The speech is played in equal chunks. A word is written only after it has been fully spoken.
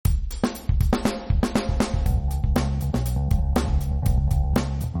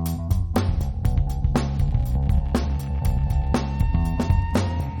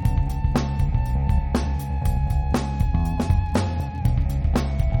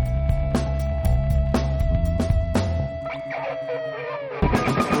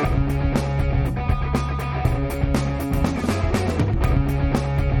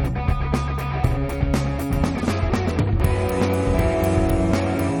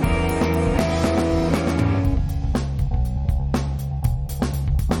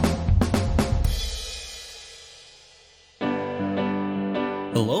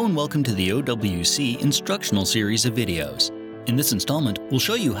welcome to the OWC instructional series of videos. In this installment, we'll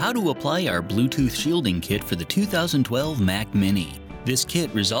show you how to apply our Bluetooth shielding kit for the 2012 Mac Mini. This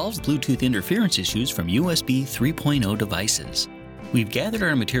kit resolves Bluetooth interference issues from USB 3.0 devices. We've gathered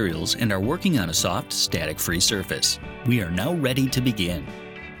our materials and are working on a soft, static-free surface. We are now ready to begin.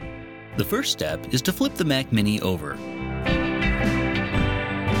 The first step is to flip the Mac Mini over.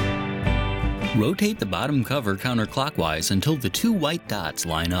 Rotate the bottom cover counterclockwise until the two white dots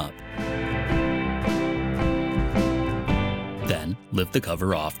line up. Then, lift the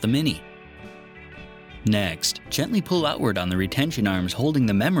cover off the Mini. Next, gently pull outward on the retention arms holding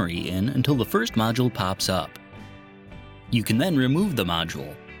the memory in until the first module pops up. You can then remove the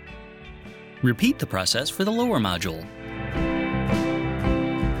module. Repeat the process for the lower module.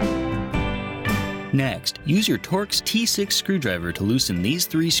 Next, use your Torx T6 screwdriver to loosen these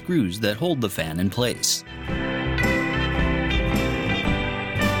three screws that hold the fan in place.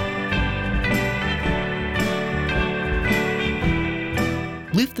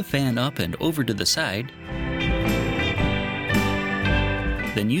 Lift the fan up and over to the side.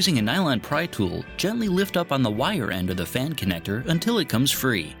 Then, using a nylon pry tool, gently lift up on the wire end of the fan connector until it comes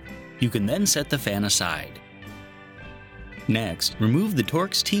free. You can then set the fan aside. Next, remove the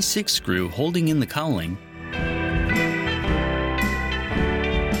Torx T6 screw holding in the cowling.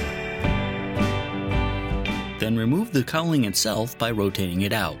 Then remove the cowling itself by rotating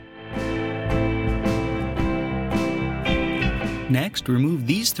it out. Next, remove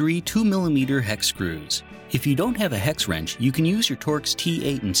these three 2mm hex screws. If you don't have a hex wrench, you can use your Torx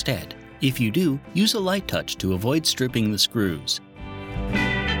T8 instead. If you do, use a light touch to avoid stripping the screws.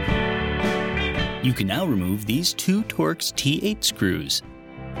 You can now remove these two Torx T8 screws.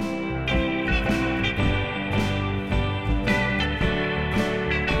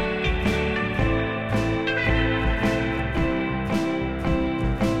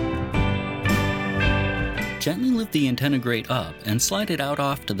 Gently lift the antenna grate up and slide it out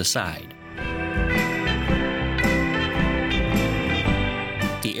off to the side.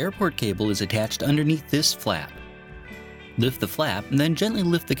 The airport cable is attached underneath this flap. Lift the flap and then gently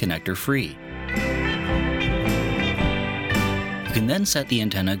lift the connector free. You can then set the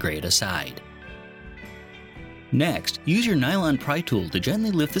antenna grate aside. Next, use your nylon pry tool to gently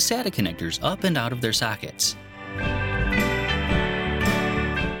lift the SATA connectors up and out of their sockets.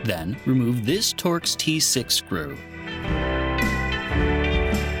 Then, remove this Torx T6 screw.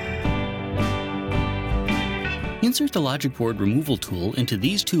 Insert the logic board removal tool into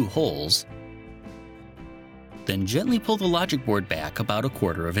these two holes. Then gently pull the logic board back about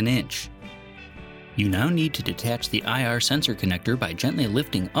 1/4 inch. You now need to detach the IR sensor connector by gently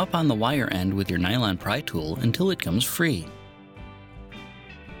lifting up on the wire end with your nylon pry tool until it comes free.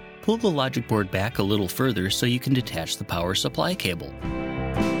 Pull the logic board back a little further so you can detach the power supply cable.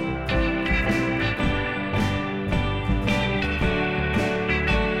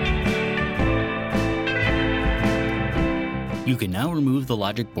 You can now remove the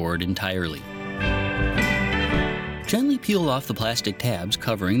logic board entirely. Gently peel off the plastic tabs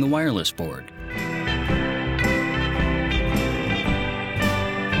covering the wireless board.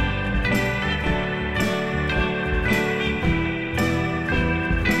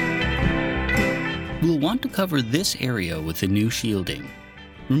 We'll want to cover this area with the new shielding.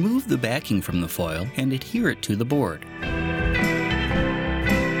 Remove the backing from the foil and adhere it to the board.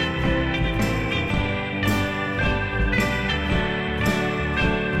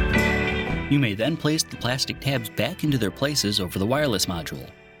 You may then place the plastic tabs back into their places over the wireless module.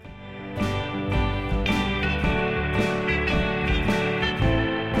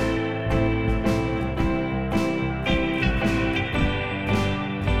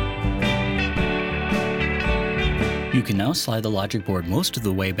 You can now slide the logic board most of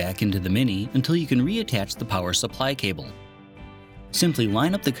the way back into the Mini until you can reattach the power supply cable. Simply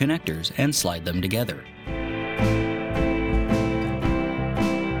line up the connectors and slide them together.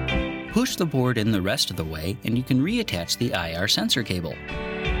 Push the board in the rest of the way and you can reattach the IR sensor cable.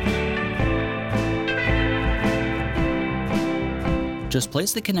 Just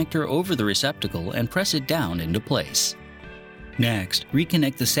place the connector over the receptacle and press it down into place. Next,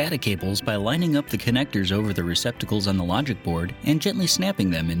 reconnect the SATA cables by lining up the connectors over the receptacles on the logic board and gently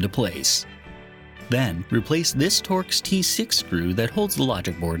snapping them into place. Then, replace this Torx T6 screw that holds the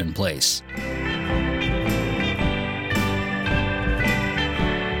logic board in place.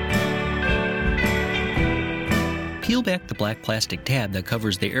 Peel back the black plastic tab that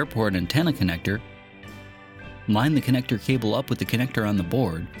covers the airport antenna connector, line the connector cable up with the connector on the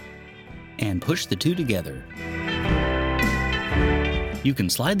board, and push the two together. You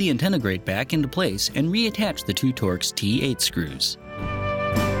can slide the antenna grate back into place and reattach the two Torx T8 screws.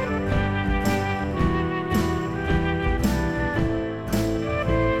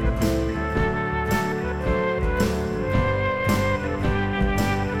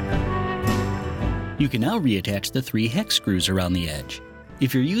 You can now reattach the 3 hex screws around the edge.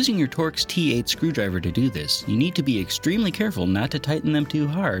 If you're using your Torx T8 screwdriver to do this, you need to be extremely careful not to tighten them too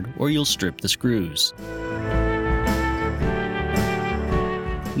hard or you'll strip the screws.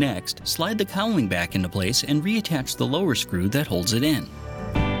 Next, slide the cowling back into place and reattach the lower screw that holds it in.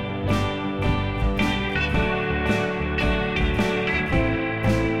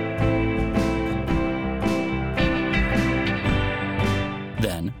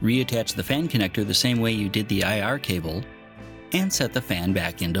 Then, reattach the fan connector the same way you did the IR cable, and set the fan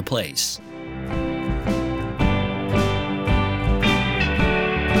back into place.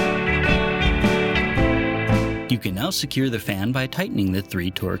 You can now secure the fan by tightening the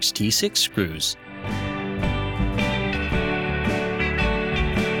 3 Torx T6 screws.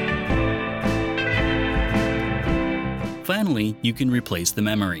 Finally, you can replace the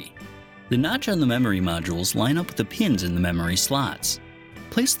memory. The notch on the memory modules line up with the pins in the memory slots.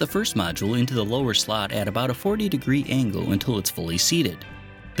 Place the first module into the lower slot at about a 40-degree angle until it's fully seated.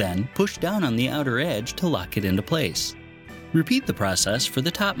 Then push down on the outer edge to lock it into place. Repeat the process for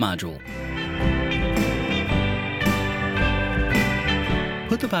the top module.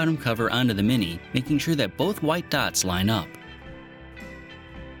 Put the bottom cover onto the Mini, making sure that both white dots line up.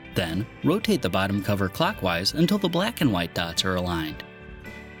 Then, rotate the bottom cover clockwise until the black and white dots are aligned.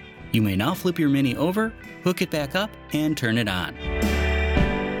 You may now flip your Mini over, hook it back up, and turn it on.